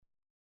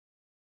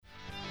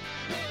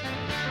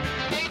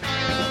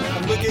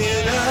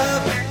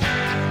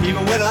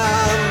even when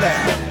I'm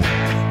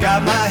down.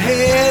 Got my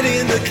head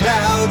in the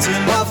clouds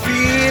and my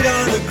feet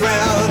on the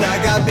ground.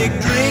 I got big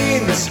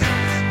dreams,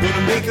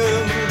 gonna make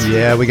them true.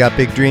 Yeah, we got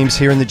big dreams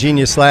here in the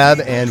Genius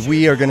Lab, and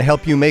we are going to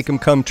help you make them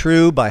come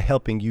true by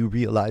helping you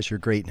realize your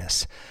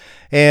greatness.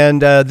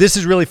 And this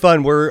is really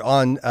fun. We're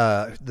on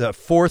the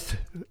fourth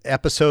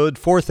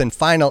and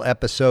final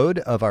episode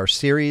of our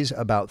series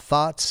about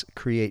thoughts,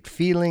 create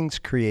feelings,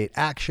 create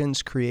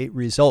actions, create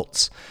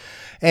results.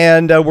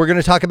 And we're going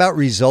to talk about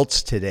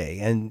results today.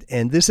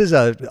 And this is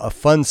a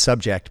fun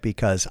subject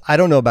because I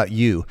don't know about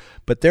you,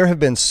 but there have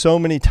been so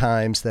many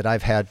times that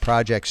I've had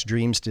projects,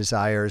 dreams,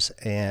 desires,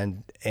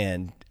 and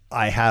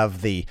I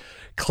have the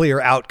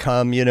clear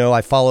outcome. You know,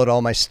 I followed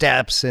all my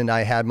steps and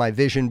I had my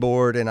vision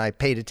board and I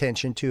paid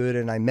attention to it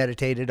and I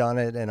meditated on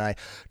it and I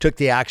took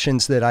the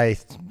actions that I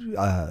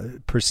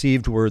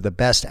perceived were the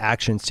best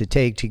actions to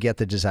take to get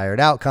the desired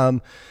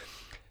outcome.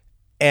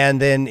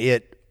 And then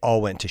it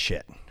all went to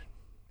shit.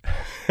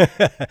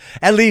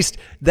 At least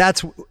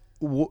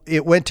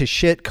it went to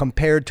shit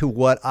compared to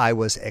what I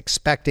was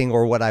expecting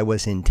or what I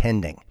was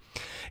intending.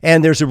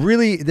 And there's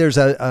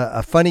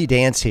a funny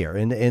dance here.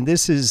 And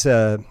this is,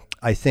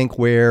 I think,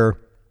 where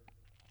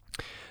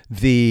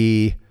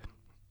the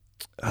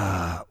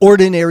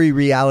ordinary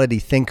reality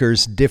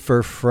thinkers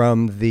differ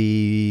from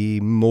the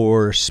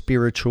more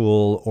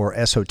spiritual or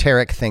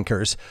esoteric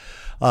thinkers.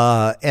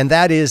 And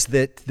that is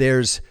that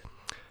there's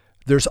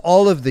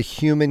all of the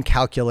human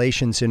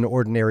calculations in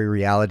ordinary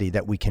reality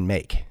that we can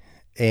make.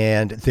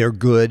 And they're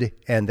good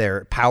and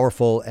they're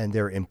powerful and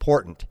they're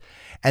important.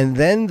 And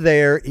then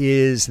there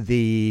is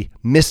the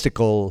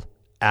mystical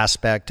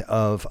aspect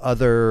of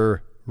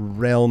other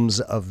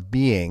realms of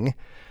being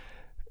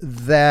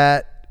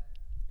that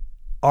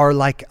are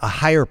like a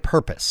higher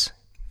purpose.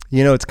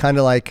 You know, it's kind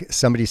of like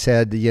somebody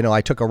said, you know,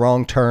 I took a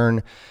wrong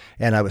turn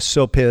and I was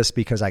so pissed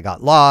because I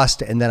got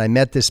lost. And then I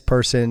met this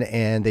person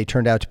and they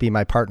turned out to be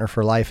my partner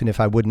for life. And if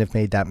I wouldn't have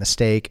made that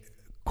mistake,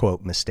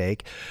 quote,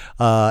 mistake.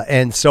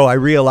 And so I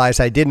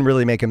realized I didn't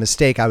really make a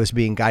mistake. I was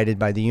being guided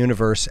by the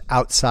universe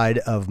outside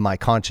of my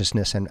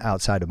consciousness and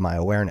outside of my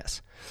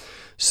awareness.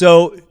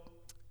 So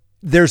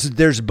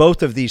there's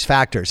both of these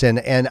factors.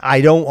 And I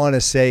don't want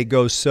to say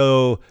go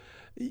so,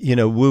 you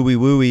know,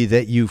 wooey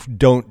that you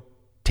don't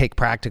take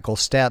practical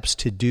steps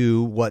to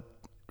do what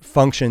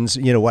functions,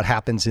 you know, what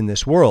happens in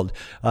this world.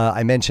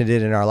 I mentioned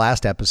it in our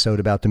last episode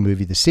about the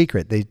movie The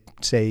Secret. They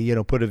say, you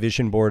know, put a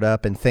vision board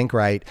up and think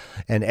right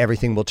and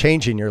everything will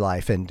change in your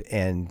life.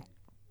 And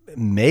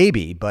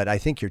maybe, but I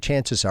think your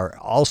chances are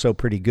also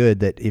pretty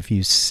good that if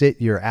you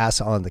sit your ass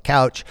on the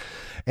couch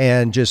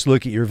and just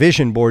look at your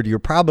vision board, you're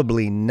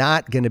probably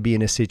not going to be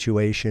in a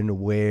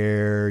situation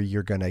where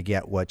you're going to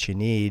get what you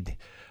need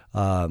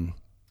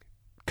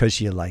because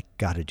you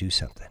got to do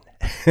something.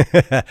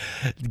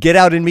 Get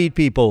out and meet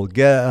people,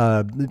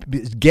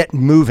 get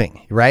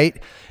moving,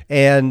 right?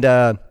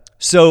 And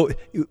so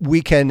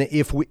we can,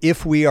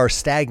 if we are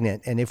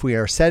stagnant and if we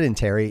are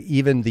sedentary,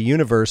 even the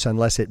universe,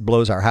 unless it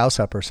blows our house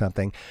up or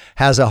something,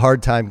 has a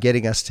hard time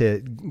getting us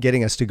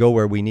to go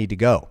where we need to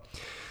go.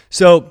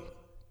 So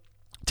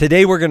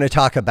today we're going to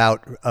talk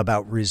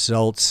about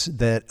results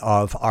that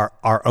of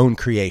our own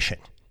creation,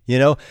 you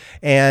know,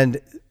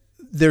 and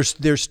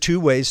there's two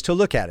ways to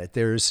look at it.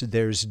 There's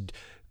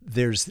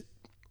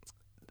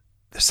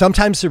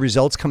sometimes the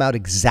results come out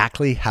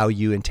exactly how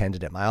you intended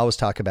them. I always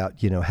talk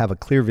about, you know, have a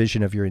clear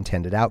vision of your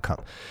intended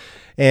outcome.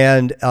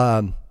 And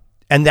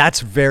that's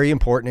very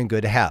important and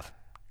good to have.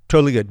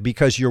 Totally good,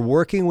 because you're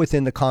working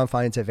within the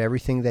confines of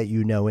everything that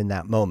you know in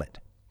that moment.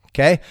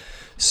 Okay?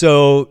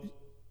 So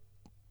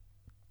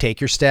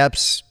take your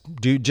steps,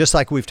 do just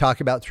like we've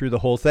talked about through the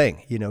whole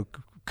thing, you know,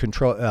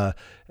 control,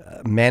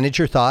 manage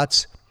your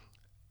thoughts,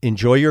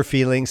 enjoy your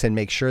feelings and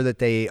make sure that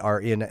they are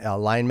in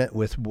alignment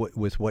with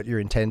what your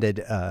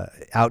intended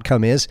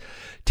outcome is.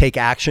 Take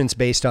actions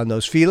based on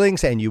those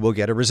feelings and you will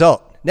get a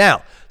result.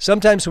 Now,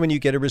 sometimes when you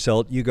get a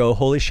result, you go,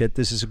 holy shit,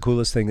 this is the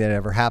coolest thing that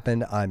ever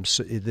happened.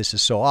 This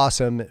is so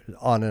awesome,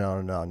 on and on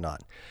and on and on.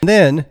 And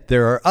then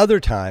there are other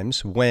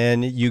times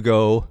when you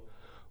go,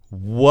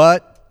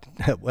 what?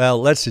 Well,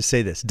 let's just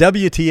say this,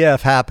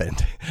 WTF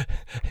happened.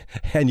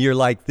 And you're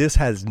like, this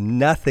has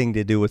nothing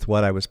to do with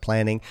what I was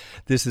planning.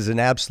 This is an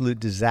absolute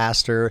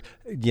disaster.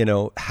 You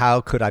know,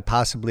 how could I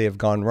possibly have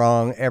gone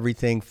wrong?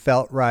 Everything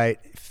felt right.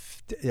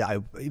 I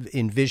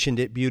envisioned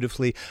it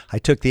beautifully. I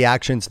took the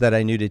actions that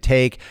I knew to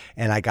take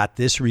and I got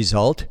this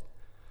result.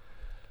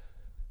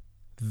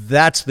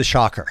 That's the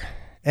shocker.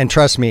 And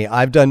trust me,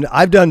 I've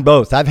done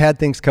both. I've had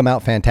things come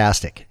out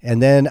fantastic.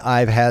 And then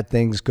I've had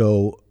things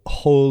go,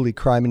 holy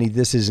criminy,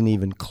 this isn't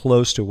even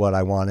close to what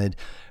I wanted.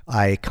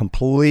 I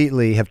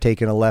completely have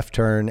taken a left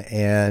turn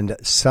and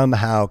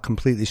somehow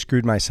completely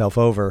screwed myself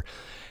over.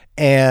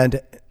 And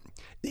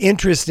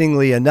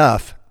interestingly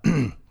enough,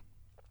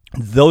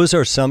 those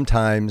are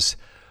sometimes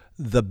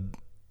the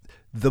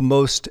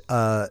most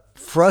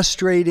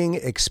frustrating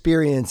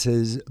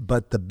experiences,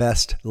 but the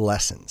best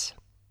lessons.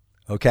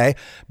 Okay?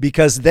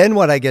 Because then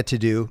what I get to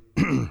do,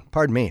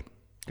 pardon me,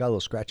 got a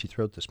little scratchy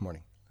throat this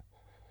morning.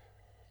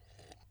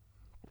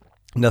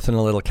 Nothing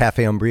a little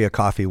Cafe Umbria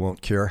coffee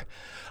won't cure.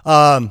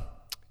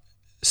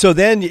 So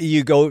then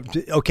you go,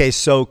 okay,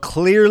 so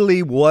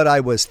clearly what I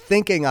was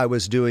thinking I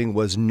was doing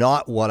was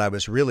not what I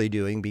was really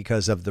doing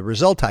because of the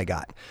result I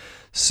got.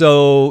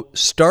 So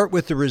start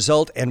with the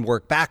result and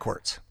work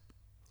backwards.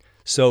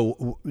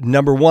 So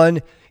number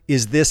one,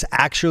 is this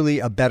actually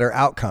a better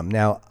outcome?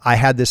 Now, I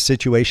had this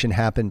situation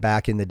happen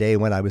back in the day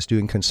when I was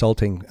doing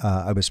consulting.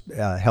 I was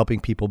helping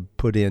people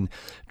put in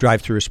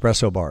drive-through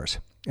espresso bars.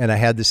 And I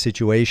had this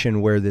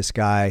situation where this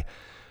guy,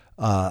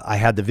 I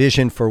had the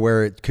vision for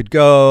where it could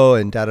go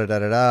and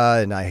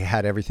da-da-da-da-da, and I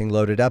had everything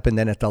loaded up. And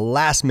then at the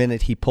last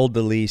minute, he pulled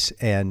the lease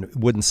and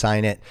wouldn't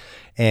sign it.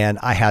 And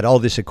I had all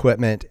this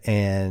equipment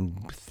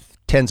and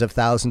tens of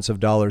thousands of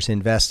dollars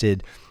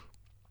invested.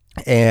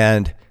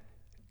 And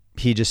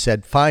he just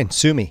said, fine,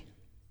 sue me.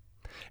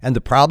 And the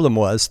problem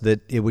was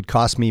that it would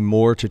cost me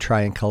more to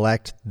try and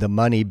collect the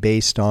money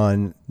based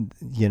on,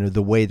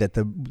 the way that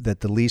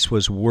the lease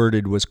was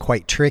worded was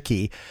quite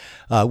tricky,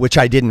 which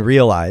I didn't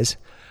realize.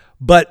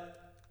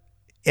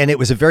 And it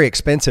was a very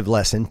expensive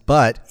lesson,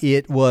 but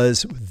it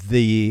was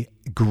the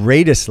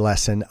greatest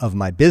lesson of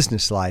my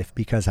business life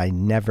because I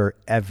never,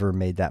 ever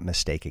made that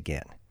mistake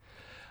again.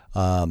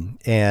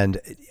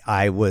 And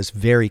I was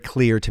very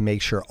clear to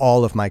make sure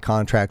all of my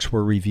contracts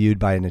were reviewed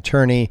by an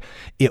attorney.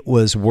 It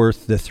was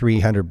worth the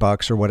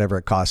 $300 or whatever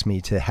it cost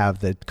me to have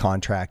the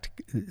contract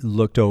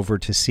looked over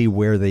to see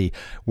where the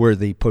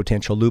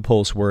potential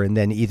loopholes were, and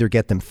then either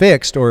get them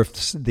fixed, or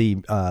if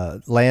the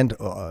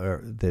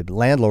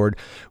landlord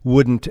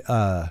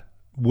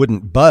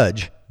wouldn't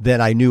budge, then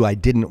I knew I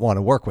didn't want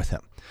to work with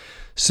him.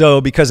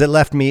 So because it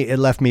left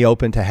me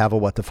open to have a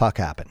what the fuck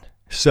happened.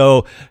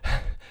 So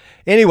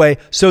anyway,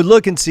 so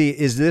look and see,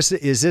 is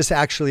this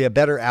actually a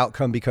better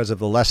outcome because of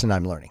the lesson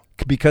I'm learning?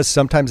 Because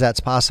sometimes that's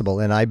possible,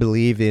 and I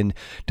believe in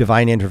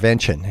divine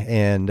intervention,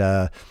 and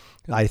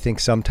I think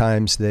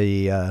sometimes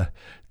the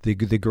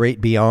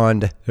great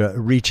beyond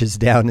reaches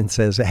down and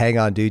says, hang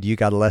on, dude, you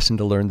got a lesson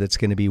to learn that's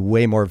going to be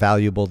way more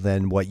valuable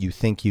than what you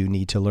think you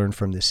need to learn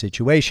from this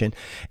situation.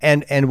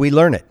 And we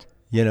learn it.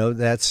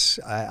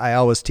 I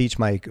always teach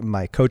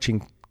my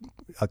coaching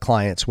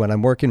clients when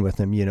I'm working with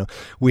them,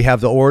 we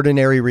have the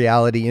ordinary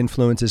reality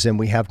influences and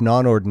we have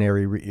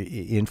non-ordinary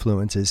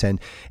influences, and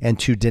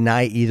to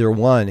deny either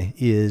one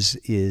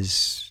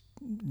is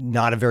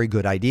not a very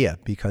good idea,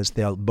 because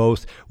they'll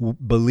both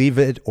believe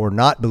it or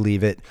not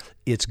believe it.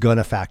 It's going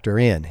to factor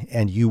in,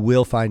 and you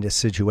will find a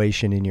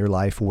situation in your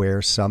life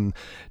where some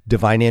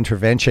divine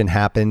intervention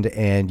happened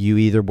and you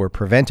either were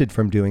prevented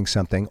from doing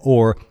something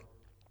or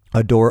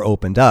a door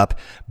opened up,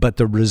 but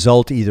the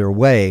result either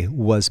way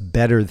was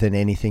better than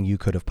anything you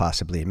could have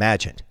possibly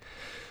imagined.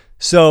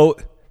 So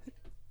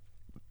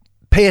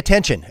pay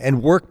attention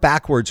and work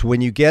backwards. When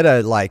you get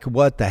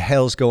what the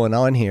hell's going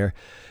on here,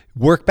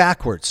 work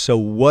backwards. So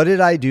what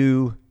did I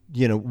do?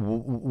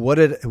 What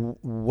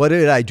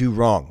did I do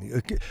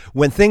wrong?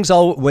 When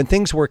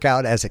things work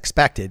out as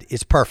expected,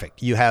 it's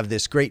perfect. You have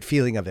this great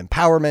feeling of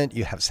empowerment,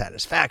 you have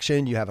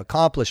satisfaction, you have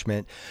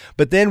accomplishment.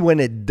 But then when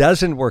it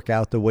doesn't work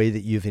out the way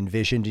that you've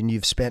envisioned, and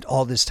you've spent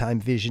all this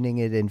time visioning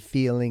it and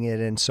feeling it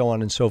and so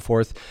on and so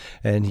forth,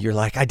 and you're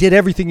like, I did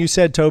everything you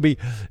said, Toby.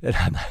 And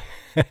I'm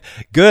like,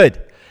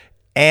 good.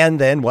 And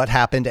then what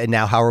happened? And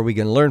now how are we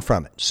going to learn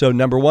from it? So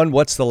number one,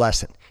 what's the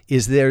lesson?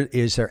 Is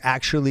there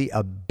actually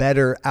a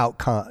better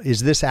outcome?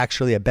 Is this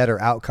actually a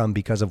better outcome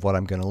because of what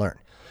I'm going to learn?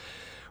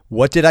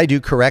 What did I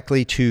do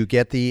correctly to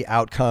get the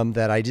outcome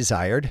that I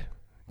desired?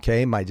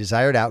 Okay, my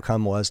desired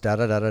outcome was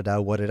da-da-da-da-da.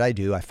 What did I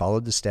do? I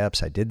followed the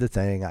steps. I did the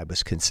thing. I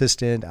was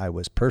consistent. I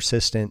was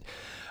persistent.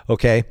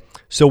 Okay,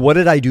 so what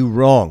did I do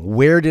wrong?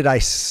 Where did I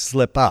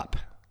slip up?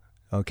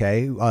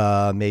 Okay,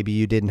 maybe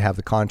you didn't have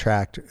the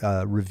contract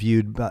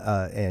reviewed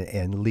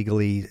and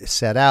legally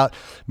set out.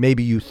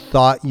 Maybe you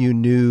thought you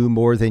knew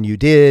more than you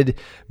did.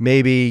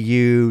 Maybe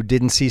you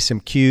didn't see some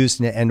cues.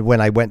 And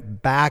when I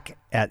went back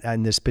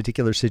in this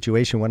particular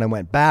situation, when I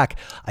went back,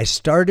 I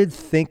started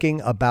thinking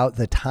about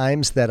the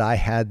times that I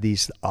had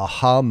these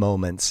aha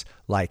moments,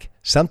 like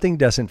something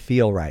doesn't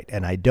feel right,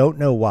 and I don't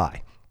know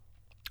why.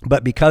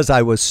 But because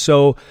I was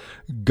so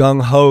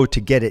gung-ho to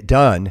get it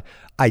done,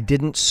 I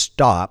didn't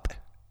stop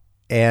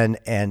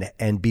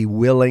and be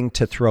willing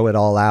to throw it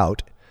all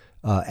out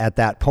at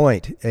that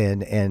point.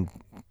 And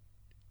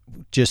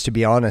just to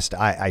be honest,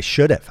 I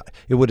should have.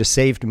 It would have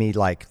saved me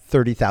like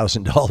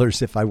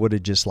 $30,000 if I would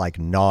have just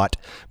not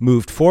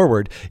moved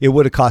forward. It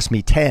would have cost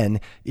me 10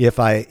 if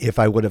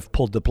I would have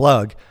pulled the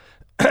plug.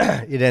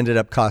 It ended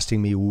up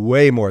costing me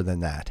way more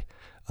than that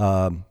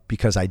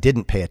because I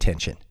didn't pay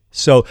attention.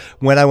 So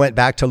when I went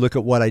back to look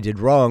at what I did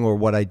wrong or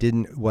what I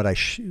didn't,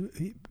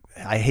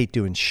 I hate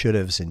doing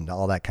should'ves and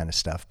all that kind of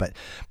stuff, but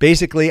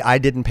basically I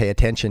didn't pay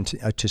attention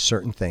to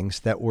certain things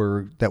that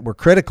were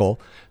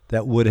critical,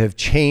 that would have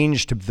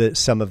changed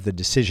some of the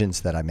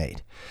decisions that I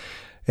made.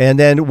 And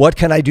then what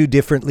can I do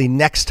differently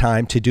next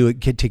time to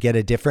get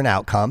a different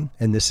outcome?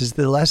 And this is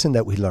the lesson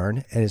that we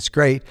learn, and it's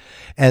great.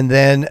 And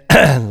then,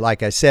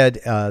 like I said,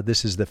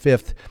 this is the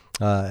fifth,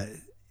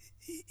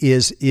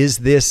 Is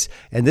this,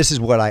 and this is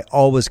what I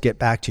always get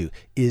back to,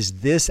 is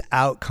this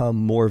outcome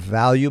more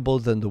valuable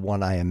than the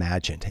one I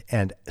imagined?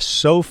 And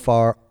so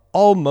far,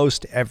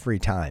 almost every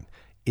time,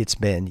 it's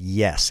been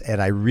yes.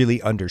 And I really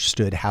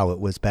understood how it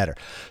was better.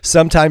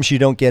 Sometimes you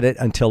don't get it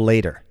until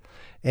later.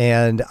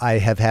 And I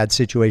have had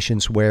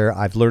situations where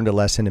I've learned a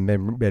lesson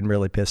and been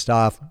really pissed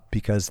off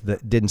because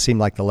it didn't seem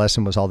like the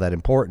lesson was all that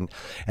important.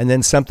 And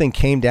then something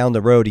came down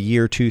the road a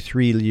year, 2,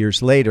 3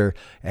 years later,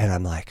 and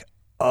I'm like,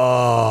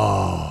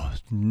 oh,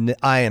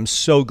 I am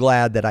so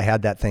glad that I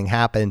had that thing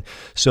happen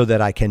so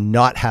that I can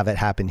not have it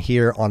happen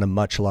here on a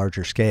much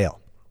larger scale.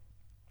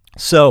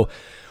 So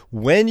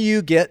when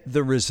you get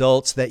the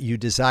results that you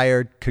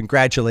desired,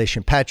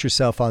 congratulations, pat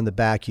yourself on the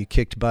back, you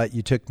kicked butt,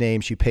 you took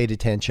names, you paid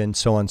attention,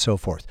 so on and so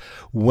forth.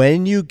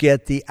 When you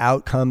get the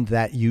outcome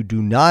that you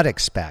do not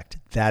expect,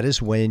 that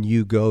is when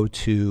you go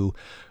to,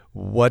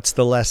 what's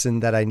the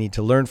lesson that I need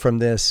to learn from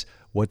this?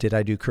 What did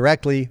I do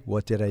correctly?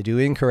 What did I do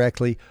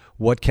incorrectly?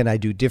 What can I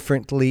do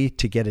differently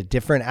to get a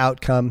different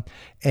outcome?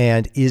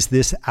 And is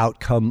this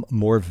outcome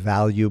more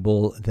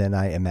valuable than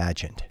I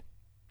imagined?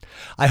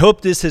 I hope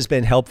this has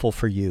been helpful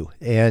for you.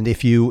 And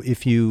if you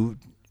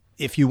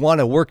want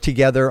to work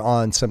together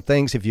on some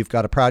things, if you've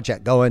got a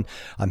project going,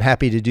 I'm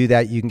happy to do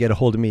that. You can get a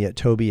hold of me at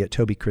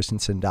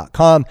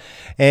toby@tobychristensen.com.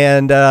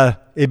 And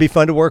it'd be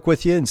fun to work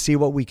with you and see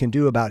what we can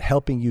do about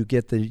helping you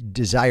get the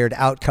desired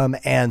outcome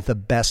and the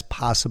best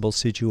possible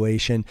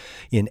situation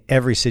in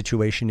every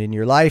situation in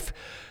your life.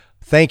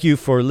 Thank you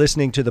for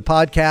listening to the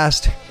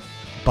podcast.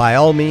 By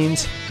all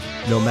means,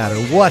 no matter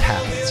what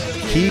happens,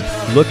 keep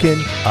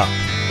looking up.